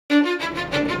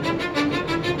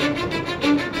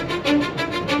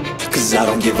Cause I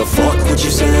don't give a fuck what you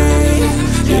say.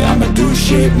 Yeah, I'ma do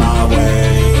shit my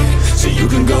way. So you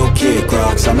can go kick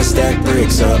rocks, I'ma stack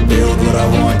bricks up, build what I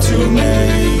want to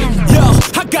make. Yo,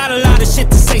 I got a lot of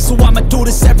shit to say, so I'ma do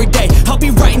this every day. I'll be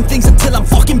writing things until I'm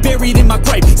fucking buried in my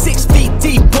grave. 6 feet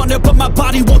deep under, but my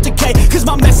body won't decay. Cause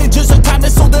my messages are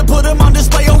timeless, so they'll put them on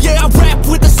display. Oh yeah, I rap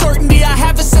with a certainty, I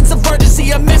have a sense of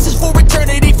urgency. A message for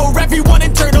eternity, for everyone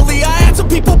internally. I had some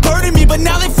people burning me, but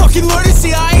now they fucking learn to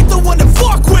see I ain't the one to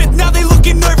fuck with, now they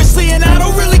looking nervously. And I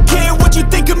don't really care what you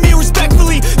think of me,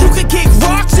 respectfully. You can kick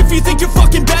rocks if you think you're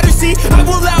fucking better, see. I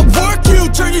will outwork you,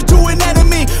 turn you to an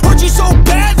enemy. Hurt you so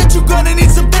bad that you're gonna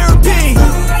need some therapy.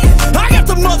 I got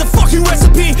the motherfucking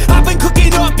recipe. I've been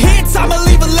cooking up hits, I'ma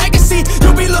leave a legacy.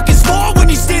 You'll be looking small when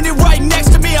you're standing right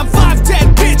next to me. I'm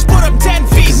 5'10", bitch, but I'm 10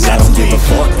 feet next to me. I don't give a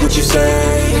fuck what you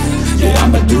say. Yeah,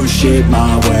 I'ma do shit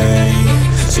my way.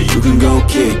 So you can go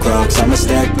kick rocks, I'ma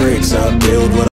stack bricks up, build what